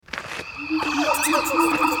What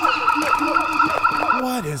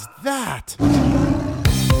is that?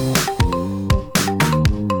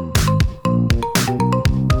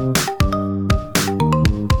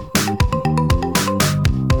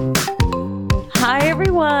 Hi,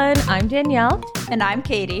 everyone. I'm Danielle. And I'm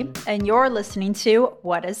Katie, and you're listening to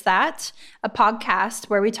What Is That? A podcast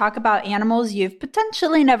where we talk about animals you've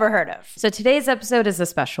potentially never heard of. So today's episode is a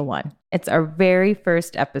special one. It's our very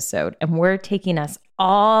first episode, and we're taking us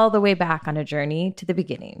all the way back on a journey to the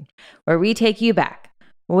beginning, where we take you back,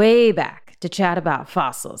 way back, to chat about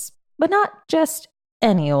fossils. But not just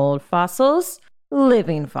any old fossils,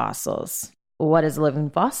 living fossils. What is a living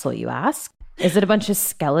fossil, you ask? Is it a bunch of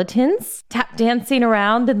skeletons tap dancing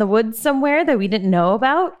around in the woods somewhere that we didn't know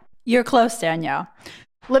about? You're close, Danielle.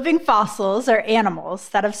 Living fossils are animals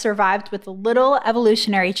that have survived with little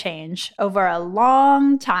evolutionary change over a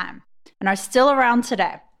long time and are still around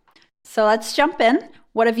today. So let's jump in.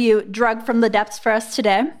 What have you drug from the depths for us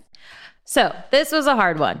today? So this was a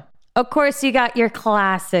hard one. Of course, you got your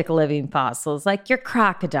classic living fossils like your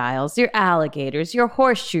crocodiles, your alligators, your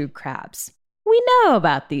horseshoe crabs. We know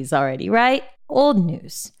about these already, right? Old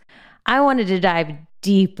news. I wanted to dive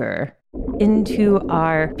deeper into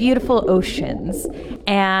our beautiful oceans.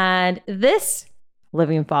 And this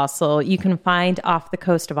living fossil you can find off the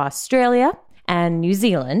coast of Australia and New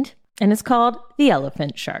Zealand, and it's called the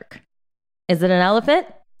elephant shark. Is it an elephant?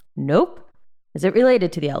 Nope. Is it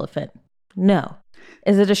related to the elephant? No.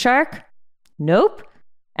 Is it a shark? Nope.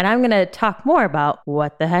 And I'm going to talk more about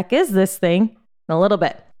what the heck is this thing in a little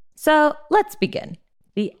bit. So let's begin.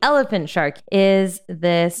 The elephant shark is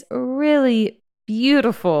this really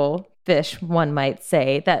beautiful fish, one might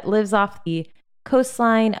say, that lives off the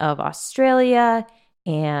coastline of Australia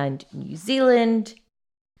and New Zealand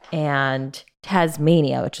and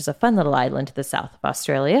Tasmania, which is a fun little island to the south of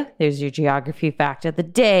Australia. There's your geography fact of the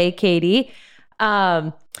day, Katie.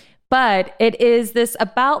 But it is this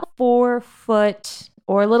about 4 foot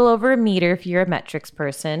or a little over a meter, if you're a metrics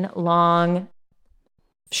person, long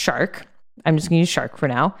shark. I'm just going to use shark for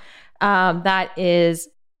now. That is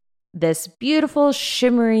this beautiful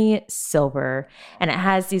shimmery silver, and it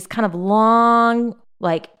has these kind of long,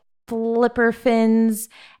 like flipper fins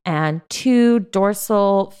and 2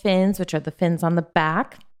 dorsal fins, which are the fins on the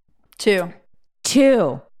back. 2.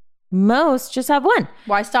 Most just have 1.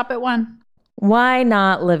 Why stop at 1? Why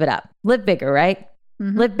not live it up? Live bigger, right?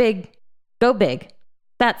 Mm-hmm. Live big, go big.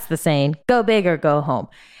 That's the saying. Go big or go home.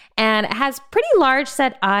 And it has pretty large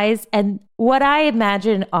set eyes and what I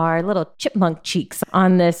imagine are little chipmunk cheeks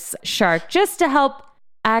on this shark, just to help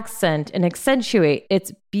accent and accentuate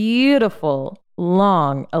its beautiful,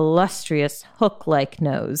 long, illustrious hook-like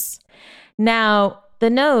nose. Now, the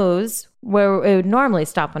nose, where it would normally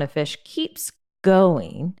stop on a fish, keeps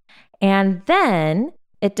going. And then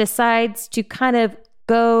it decides to kind of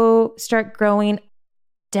start growing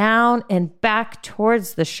down and back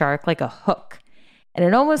towards the shark like a hook. And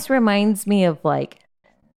it almost reminds me of like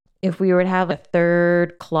if we were to have a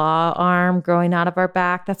 3rd claw arm growing out of our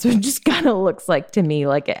back. That's what it just kind of looks like to me.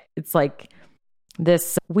 Like it's like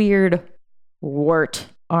this weird wart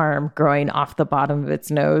arm growing off the bottom of its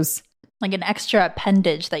nose. Like an extra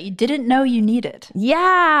appendage that you didn't know you needed.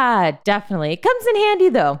 Yeah, definitely. It comes in handy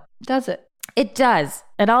though. Does it? It does.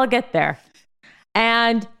 And I'll get there.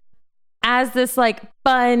 And as this like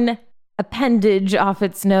fun appendage off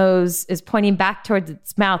its nose is pointing back towards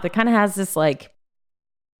its mouth, it kind of has this like,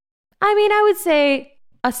 I would say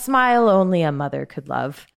a smile only a mother could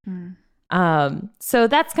love. So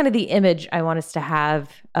that's kind of the image I want us to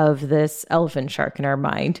have of this elephant shark in our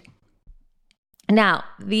mind. Now,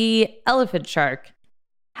 the elephant shark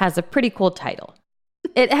has a pretty cool title.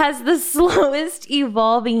 It has the slowest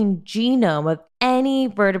evolving genome of any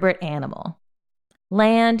vertebrate animal,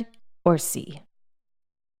 land or sea.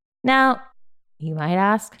 Now, you might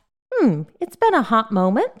ask, it's been a hot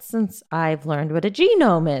moment since I've learned what a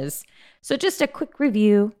genome is. So just a quick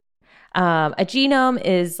review. A genome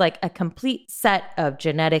is like a complete set of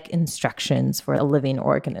genetic instructions for a living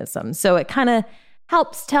organism. So it kind of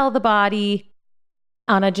helps tell the body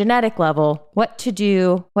on a genetic level what to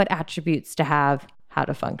do, what attributes to have, how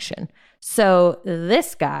to function. So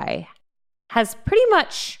this guy has pretty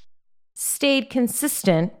much stayed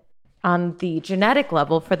consistent on the genetic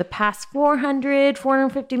level for the past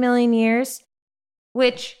 450 million years,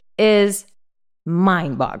 which is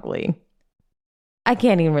mind-boggling. I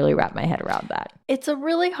can't even really wrap my head around that. It's a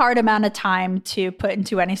really hard amount of time to put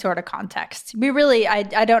into any sort of context.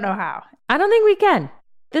 I don't know how. I don't think we can.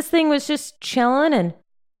 This thing was just chilling and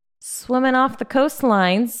swimming off the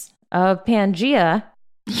coastlines of Pangea.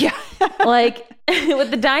 Yeah. Like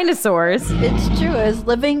with the dinosaurs. It's true. Is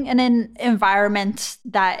living in an environment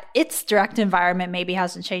that its direct environment maybe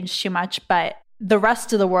hasn't changed too much, but the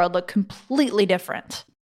rest of the world look completely different.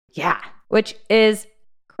 Yeah, which is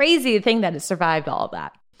crazy to think that it survived all of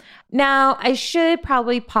that. Now, I should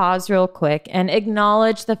probably pause real quick and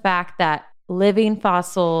acknowledge the fact that living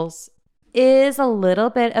fossils is a little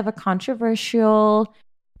bit of a controversial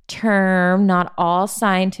term. Not all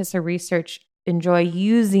scientists or research enjoy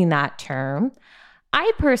using that term.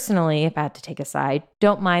 I personally, if I had to take a side,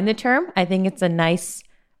 don't mind the term. I think it's a nice,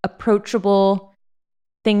 approachable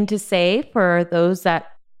thing to say for those that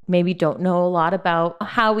maybe don't know a lot about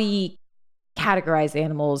how we categorize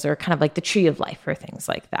animals or kind of like the tree of life or things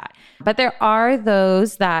like that. But there are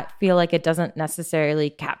those that feel like it doesn't necessarily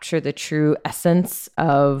capture the true essence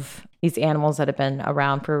of these animals that have been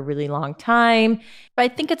around for a really long time. But I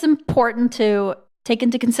think it's important to take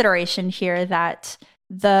into consideration here that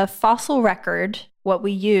the fossil record, what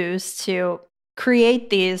we use to create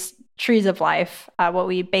these trees of life, what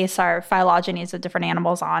we base our phylogenies of different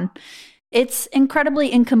animals on, it's incredibly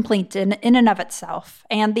incomplete in and of itself.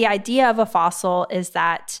 And the idea of a fossil is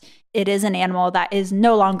that it is an animal that is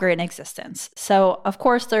no longer in existence. So, of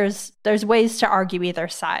course, there's ways to argue either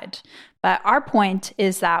side. But our point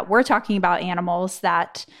is that we're talking about animals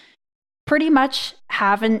that pretty much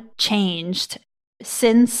haven't changed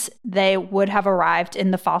since they would have arrived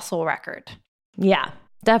in the fossil record. Yeah,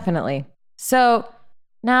 definitely. So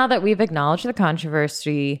now that we've acknowledged the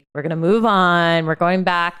controversy, we're going to move on. We're going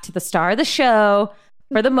back to the star of the show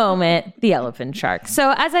for the moment, the elephant shark.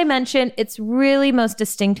 So as I mentioned, its really most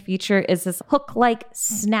distinct feature is this hook-like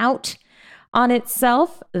snout on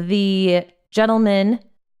itself. The gentleman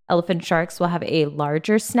elephant sharks will have a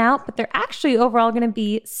larger snout, but they're actually overall going to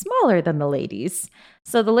be smaller than the ladies.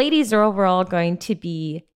 So the ladies are overall going to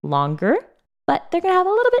be longer, but they're going to have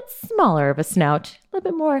a little bit smaller of a snout, a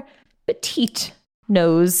little bit more petite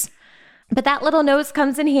nose. But that little nose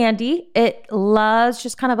comes in handy. It loves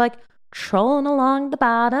just kind of like trolling along the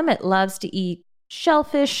bottom. It loves to eat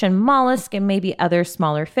shellfish and mollusk and maybe other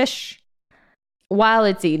smaller fish. While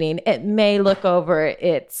it's eating, it may look over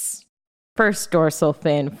its first dorsal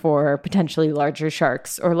fin for potentially larger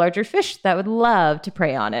sharks or larger fish that would love to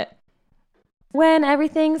prey on it. When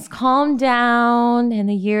everything's calmed down and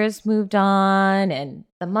the years moved on and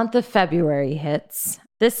the month of February hits,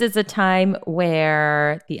 this is a time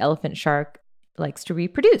where the elephant shark likes to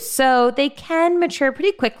reproduce. So they can mature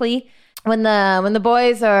pretty quickly. When the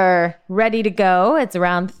boys are ready to go, it's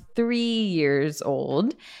around 3 years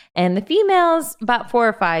old. And the female's about 4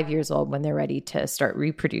 or 5 years old when they're ready to start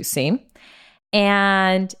reproducing.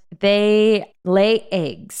 And they lay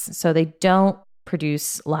eggs. So they don't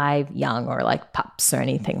produce live young or like pups or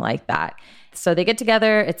anything like that. So they get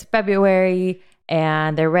together, it's February,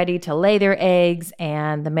 and they're ready to lay their eggs,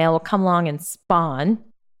 and the male will come along and spawn.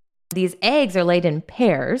 These eggs are laid in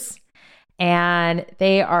pairs, and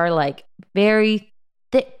they are like very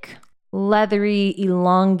thick, leathery,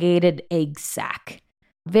 elongated egg sac.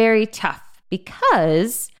 Very tough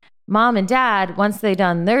because mom and dad, once they've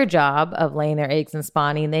done their job of laying their eggs and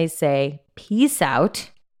spawning, they say, peace out.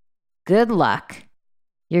 Good luck.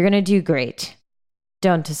 You're going to do great.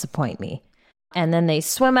 Don't disappoint me. And then they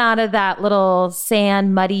swim out of that little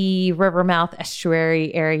sand, muddy river mouth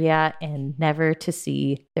estuary area and never to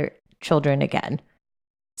see their children again.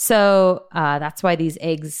 So that's why these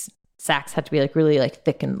eggs sacs have to be like really like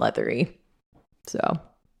thick and leathery. So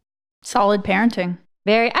solid parenting.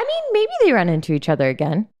 Maybe they run into each other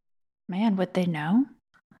again. Man, would they know?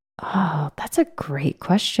 Oh, that's a great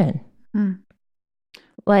question.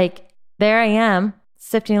 Like, there I am,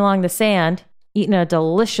 sifting along the sand, eating a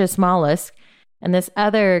delicious mollusk, and this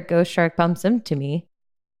other ghost shark bumps into me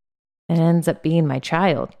and ends up being my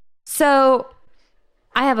child. So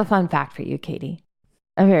I have a fun fact for you, Katie.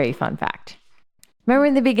 A very fun fact. Remember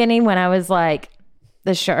in the beginning when I was like,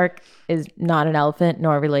 the shark is not an elephant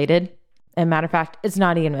nor related? And matter of fact, it's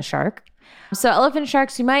not even a shark. So elephant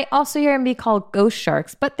sharks, you might also hear them be called ghost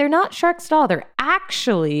sharks, but they're not sharks at all. They're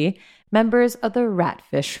actually members of the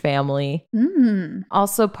ratfish family.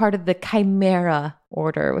 Also part of the chimera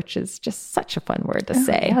order, which is just such a fun word to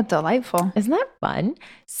say. Yeah, delightful. Isn't that fun?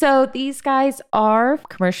 So these guys are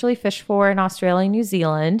commercially fished for in Australia and New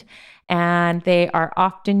Zealand, and they are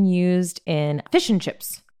often used in fish and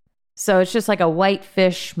chips. So it's just like a white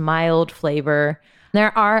fish, mild flavor.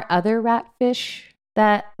 There are other ratfish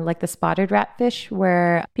that, like the spotted ratfish,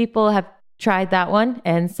 where people have tried that one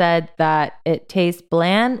and said that it tastes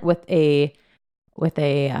bland with a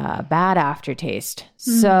bad aftertaste.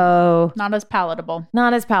 So not as palatable.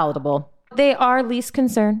 Not as palatable. They are least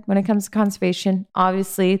concerned when it comes to conservation.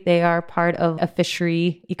 Obviously, they are part of a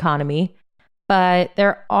fishery economy, but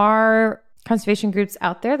there are conservation groups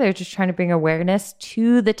out there that are just trying to bring awareness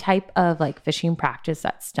to the type of like fishing practice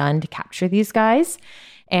that's done to capture these guys.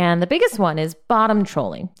 And the biggest one is bottom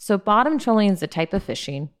trolling. So bottom trolling is a type of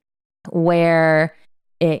fishing where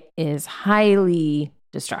it is highly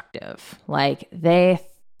destructive. Like they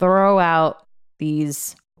throw out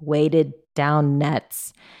these weighted down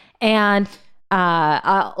nets, and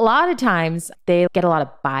a lot of times they get a lot of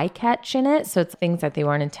bycatch in it. So it's things that they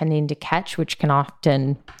weren't intending to catch, which can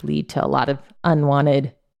often lead to a lot of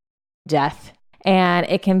unwanted death. And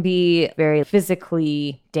it can be very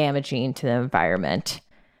physically damaging to the environment.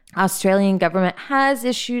 Australian government has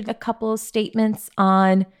issued a couple of statements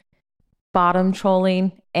on bottom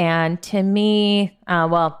trolling. And to me,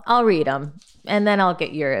 I'll read them and then I'll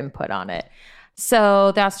get your input on it.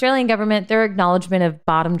 So the Australian government, their acknowledgement of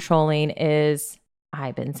bottom trolling is,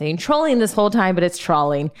 I've been saying trolling this whole time, but it's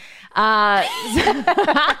trawling. I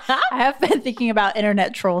have been thinking about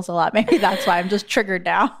internet trolls a lot. Maybe that's why I'm just triggered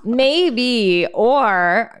now. Maybe,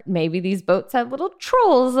 or maybe these boats have little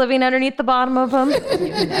trolls living underneath the bottom of them.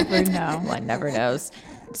 You never know. One never knows.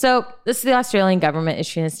 So this is the Australian government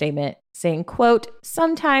issuing a statement saying, quote,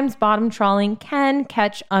 sometimes bottom trawling can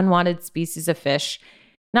catch unwanted species of fish,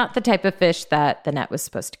 not the type of fish that the net was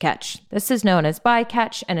supposed to catch. This is known as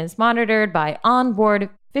bycatch and is monitored by onboard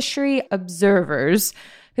fishery observers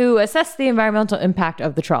who assess the environmental impact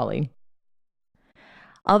of the trawling.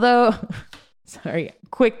 Although, sorry,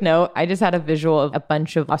 quick note, I just had a visual of a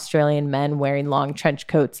bunch of Australian men wearing long trench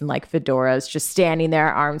coats and like fedoras, just standing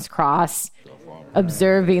there, arms crossed,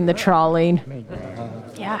 observing the trawling.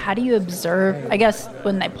 Yeah, how do you observe? I guess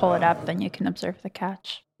when they pull it up, then you can observe the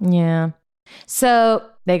catch. Yeah. So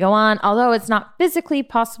they go on, although it's not physically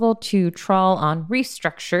possible to trawl on reef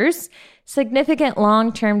structures, significant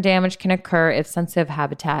long-term damage can occur if sensitive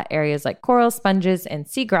habitat areas like coral sponges and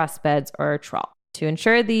seagrass beds are trawled. To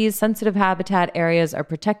ensure these sensitive habitat areas are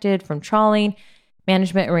protected from trawling,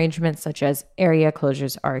 management arrangements such as area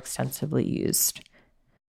closures are extensively used.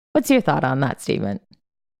 What's your thought on that statement?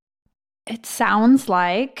 It sounds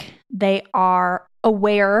like they are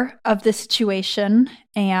aware of the situation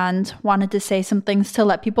and wanted to say some things to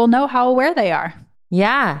let people know how aware they are.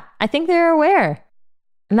 Yeah, I think they're aware.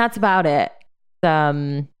 And that's about it.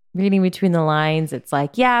 Reading between the lines, it's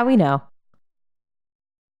like, yeah, we know.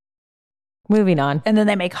 Moving on. And then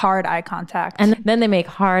they make hard eye contact. And then they make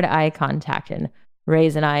hard eye contact and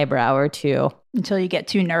raise an eyebrow or two. Until you get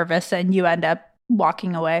too nervous and you end up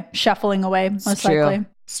walking away, shuffling away, most likely.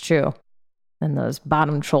 It's true. And those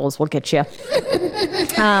bottom trolls will get you.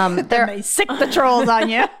 They may sick the trolls on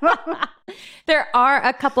you. There are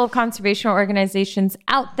a couple of conservation organizations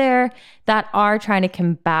out there that are trying to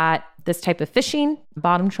combat this type of fishing,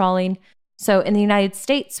 bottom trawling. So in the United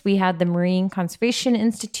States, we had the Marine Conservation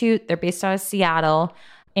Institute. They're based out of Seattle.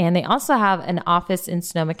 And they also have an office in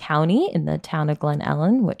Sonoma County in the town of Glen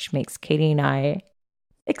Ellen, which makes Katie and I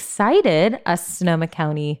excited, us Sonoma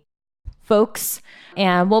County folks.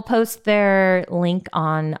 And we'll post their link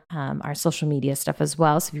on our social media stuff as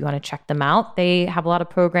well. So if you want to check them out, they have a lot of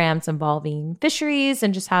programs involving fisheries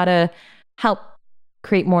and just how to help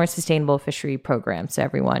create more sustainable fishery programs so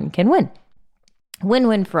everyone can win.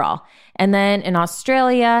 Win-win for all. And then in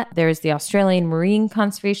Australia, there's the Australian Marine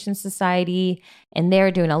Conservation Society, and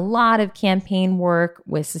they're doing a lot of campaign work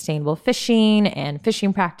with sustainable fishing and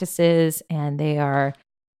fishing practices, and they are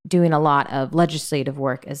doing a lot of legislative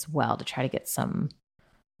work as well to try to get some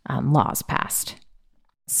laws passed.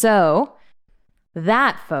 So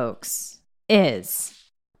that, folks, is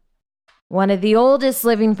one of the oldest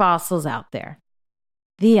living fossils out there,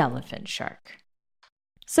 the elephant shark.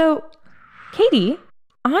 So, Katie,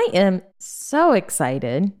 I am so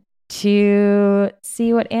excited to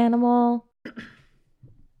see what animal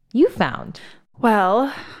you found.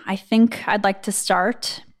 Well, I think I'd like to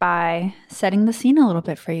start by setting the scene a little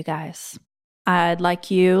bit for you guys. I'd like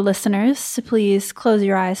you listeners to please close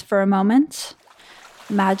your eyes for a moment.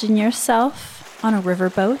 Imagine yourself on a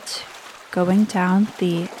riverboat going down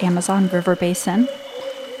the Amazon River Basin.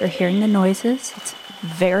 You're hearing the noises. It's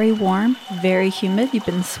very warm, very humid. You've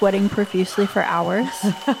been sweating profusely for hours,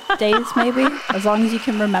 days maybe, as long as you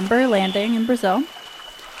can remember landing in Brazil.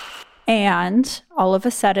 And all of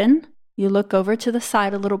a sudden, you look over to the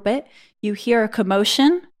side a little bit. You hear a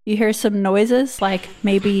commotion. You hear some noises, like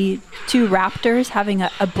maybe two raptors having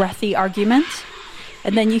a breathy argument.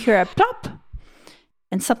 And then you hear a plop,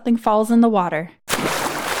 and something falls in the water.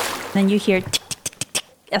 Then you hear tick, tick, tick, tick,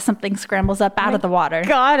 as something scrambles up out of the water.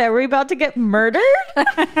 God, are we about to get murdered?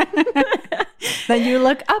 Then you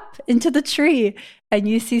look up into the tree and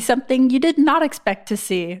you see something you did not expect to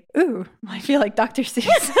see. Ooh, I feel like Dr.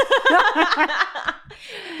 Seuss.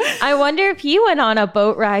 I wonder if he went on a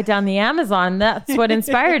boat ride down the Amazon. That's what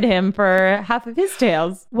inspired him for half of his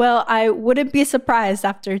tales. Well, I wouldn't be surprised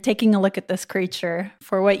after taking a look at this creature.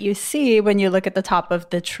 For what you see when you look at the top of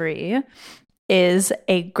the tree is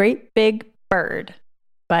a great big bird.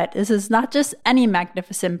 But this is not just any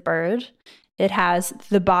magnificent bird. It has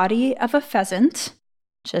the body of a pheasant,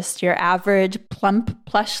 just your average plump,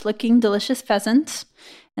 plush-looking, delicious pheasant.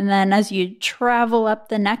 And then as you travel up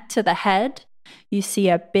the neck to the head, you see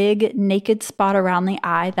a big naked spot around the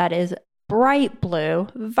eye that is bright blue,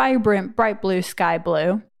 vibrant, bright blue, sky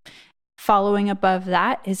blue. Following above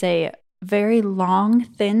that is a very long,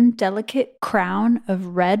 thin, delicate crown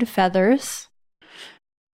of red feathers.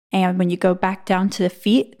 And when you go back down to the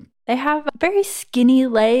feet, they have very skinny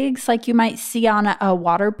legs like you might see on a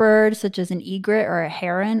water bird, such as an egret or a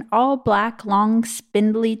heron, all black, long,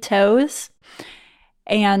 spindly toes.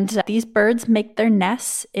 And these birds make their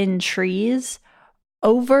nests in trees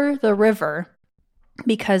over the river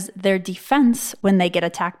because their defense when they get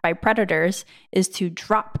attacked by predators is to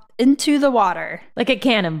drop into the water. Like a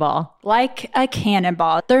cannonball. Like a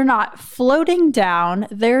cannonball. They're not floating down,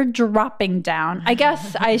 they're dropping down. I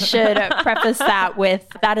guess I should preface that with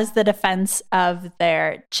that is the defense of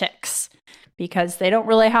their chicks because they don't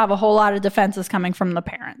really have a whole lot of defenses coming from the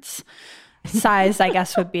parents. Size, I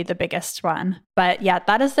guess, would be the biggest one. But yeah,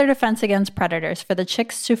 that is their defense against predators, for the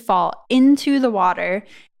chicks to fall into the water.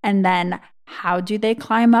 And then how do they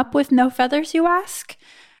climb up with no feathers, you ask?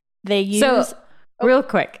 They use... Real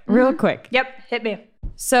quick. Yep, hit me.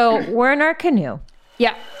 So we're in our canoe.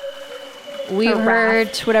 Yeah. We heard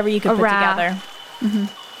raft, whatever you could put together.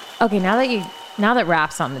 Mm-hmm. Okay, now that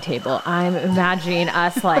raft's on the table, I'm imagining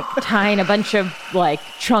us like tying a bunch of like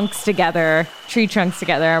trunks together, tree trunks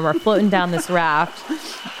together, and we're floating down this raft.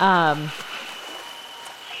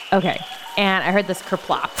 Okay, and I heard this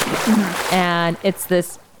kerplop, and it's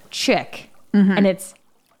this chick, and it's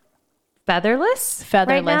featherless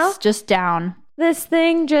right now? Just down. This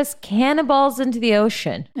thing just cannonballs into the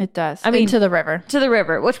ocean. It does. I mean, to the river. To the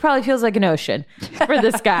river, which probably feels like an ocean for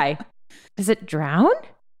this guy. Does it drown?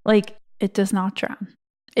 Like, it does not drown.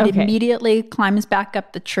 It immediately climbs back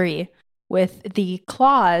up the tree with the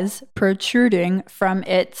claws protruding from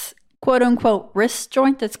its quote unquote wrist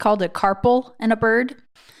joint that's called a carpal in a bird.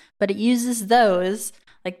 But it uses those,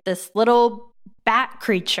 like this little bat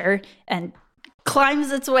creature, and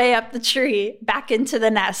climbs its way up the tree back into the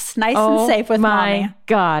nest, nice and safe with mommy. My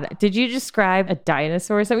God. Did you describe a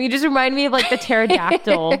dinosaur or something? You just remind me of like the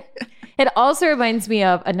pterodactyl. It also reminds me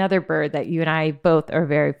of another bird that you and I both are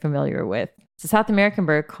very familiar with. It's a South American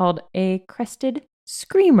bird called a crested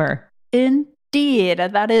screamer. Indeed.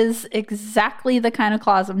 That is exactly the kind of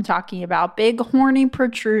claws I'm talking about. Big horny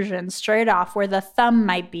protrusions straight off where the thumb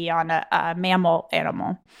might be on a mammal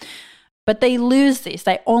animal. But they lose these.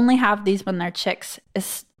 They only have these when they're chicks,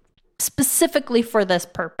 specifically for this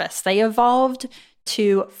purpose. They evolved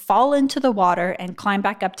to fall into the water and climb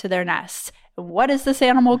back up to their nests. What is this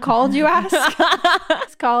animal called, you ask?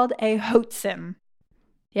 It's called a Hoatzin.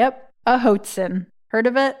 Yep, a Hoatzin. Heard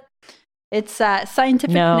of it? Its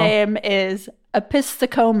scientific name is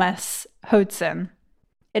Opisthecomus hoatzin.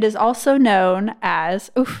 It is also known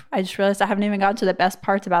as... I just realized I haven't even gotten to the best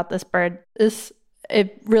parts about this bird.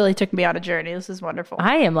 It really took me on a journey. This is wonderful.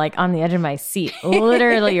 I am like on the edge of my seat,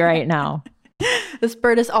 literally right now. This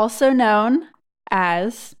bird is also known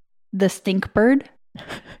as the stink bird.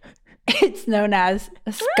 It's known as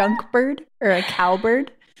a skunk bird or a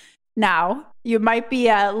cowbird. Now, you might be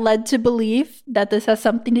led to believe that this has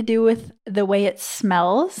something to do with the way it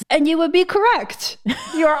smells, and you would be correct.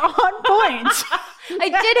 You're on point. I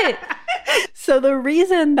did it. So the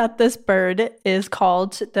reason that this bird is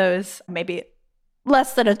called those maybe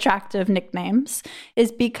less than attractive nicknames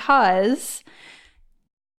is because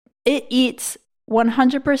it eats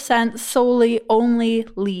 100% solely only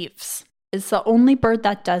leaves. It's the only bird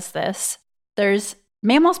that does this. There's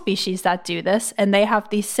mammal species that do this, and they have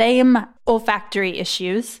the same olfactory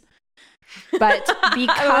issues. But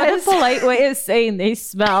because... a polite way of saying they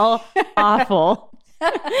smell awful.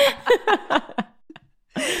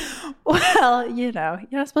 Well, you're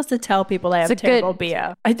not supposed to tell people they have terrible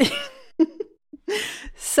BO. I think...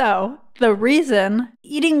 So the reason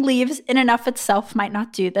eating leaves in and of itself might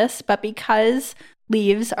not do this, but because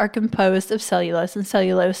leaves are composed of cellulose and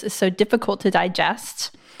cellulose is so difficult to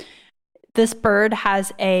digest, this bird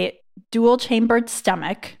has a dual chambered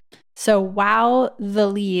stomach. So while the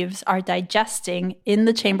leaves are digesting in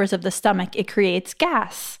the chambers of the stomach, it creates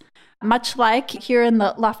gas, Much like here in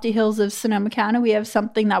the lofty hills of Sonoma County, we have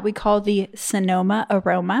something that we call the Sonoma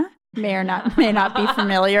aroma. May not be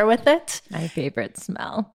familiar with it. My favorite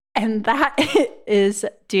smell. And that is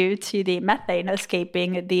due to the methane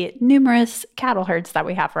escaping the numerous cattle herds that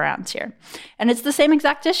we have around here. And it's the same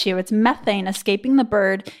exact issue. It's methane escaping the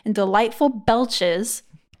bird in delightful belches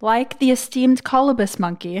like the esteemed colobus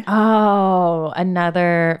monkey. Oh,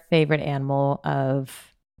 another favorite animal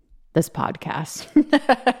of this podcast.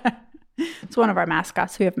 It's one of our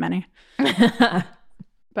mascots. We have many.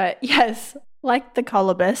 But yes, like the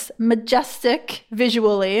colobus, majestic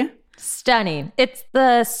visually. Stunning. It's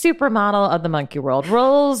the supermodel of the monkey world.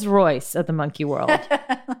 Rolls Royce of the monkey world.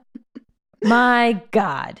 My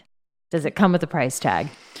God. Does it come with a price tag?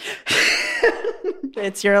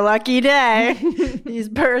 It's your lucky day. These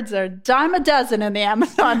birds are dime a dozen in the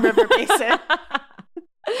Amazon River Basin.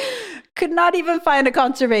 Could not even find a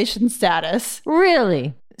conservation status.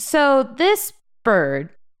 Really? So this bird,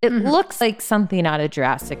 it looks like something out of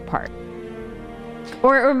Jurassic Park.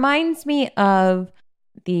 Or it reminds me of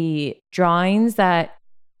the drawings that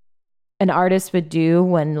an artist would do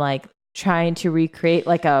when like trying to recreate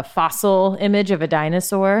like a fossil image of a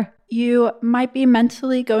dinosaur. You might be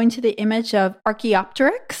mentally going to the image of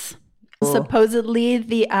Archaeopteryx, supposedly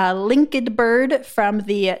the linked bird from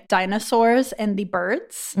the dinosaurs and the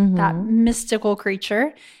birds, that mystical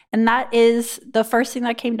creature. And that is the first thing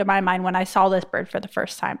that came to my mind when I saw this bird for the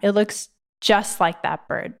first time. It looks just like that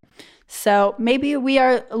bird. So maybe we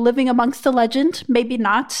are living amongst a legend, maybe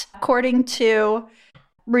not. According to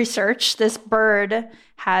research, this bird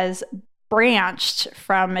has branched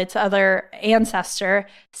from its other ancestor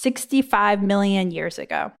 65 million years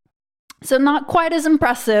ago. So not quite as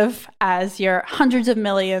impressive as your hundreds of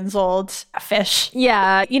millions old fish.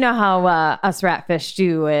 Yeah, you know how us ratfish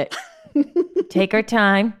do it. Take our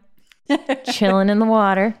time, chilling in the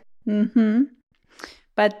water. Mm-hmm.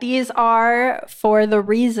 But these are for the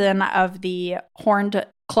reason of the horned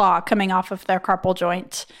claw coming off of their carpal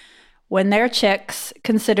joint. When they're chicks,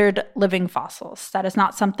 considered living fossils. That is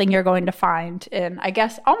not something you're going to find in, I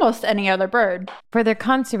guess, almost any other bird. For their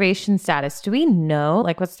conservation status, do we know,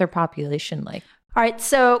 like, what's their population like? All right,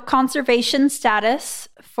 so conservation status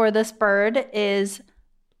for this bird is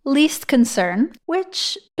least concern,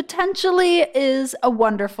 which potentially is a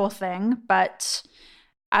wonderful thing, but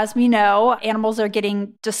as we know, animals are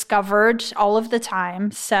getting discovered all of the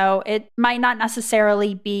time. So it might not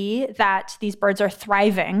necessarily be that these birds are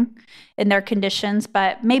thriving in their conditions,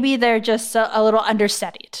 but maybe they're just a little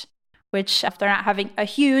understudied, which if they're not having a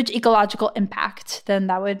huge ecological impact, then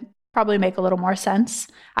that would probably make a little more sense.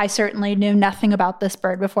 I certainly knew nothing about this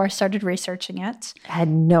bird before I started researching it. I had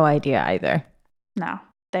no idea either. No,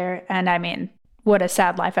 and I mean, what a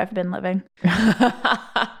sad life I've been living.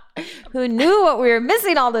 Who knew what we were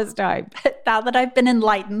missing all this time? Now that I've been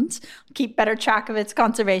enlightened, I'll keep better track of its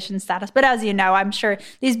conservation status. But as you know, I'm sure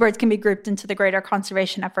these birds can be grouped into the greater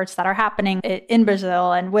conservation efforts that are happening in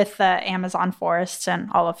Brazil and with the Amazon forests and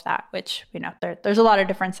all of that, which, you know, there's a lot of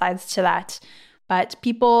different sides to that. But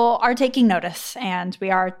people are taking notice, and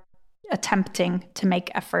we are attempting to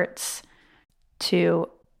make efforts to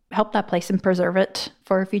help that place and preserve it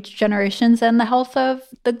for future generations and the health of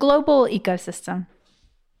the global ecosystem.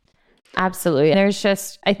 Absolutely. There's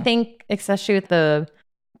just, I think, especially with the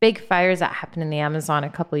big fires that happened in the Amazon a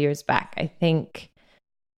couple of years back, I think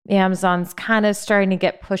the Amazon's kind of starting to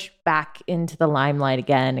get pushed back into the limelight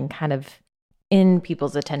again and kind of in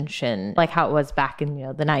people's attention, like how it was back in, you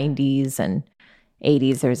know, the 90s and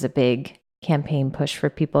 80s. There was a big campaign push for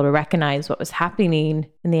people to recognize what was happening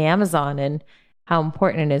in the Amazon and how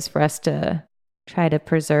important it is for us to try to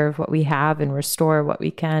preserve what we have and restore what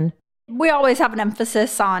we can. We always have an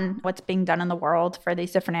emphasis on what's being done in the world for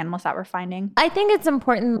these different animals that we're finding. I think it's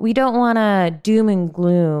important. We don't want to doom and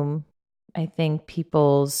gloom, I think,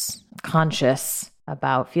 people's conscious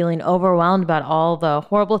about feeling overwhelmed about all the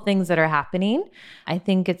horrible things that are happening. I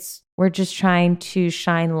think we're just trying to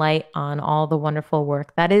shine light on all the wonderful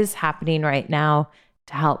work that is happening right now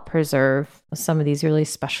to help preserve some of these really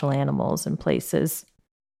special animals and places.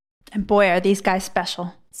 And boy, are these guys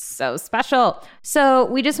special. So special. So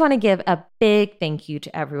we just want to give a big thank you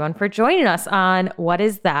to everyone for joining us on What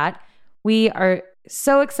Is That? We are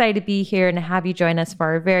so excited to be here and have you join us for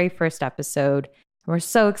our very first episode. We're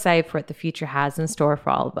so excited for what the future has in store for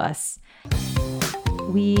all of us.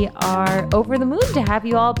 We are over the moon to have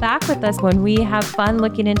you all back with us when we have fun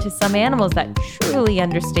looking into some animals that truly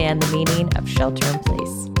understand the meaning of shelter in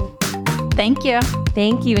place. Thank you.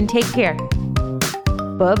 Thank you and take care.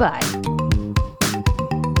 Bye-bye.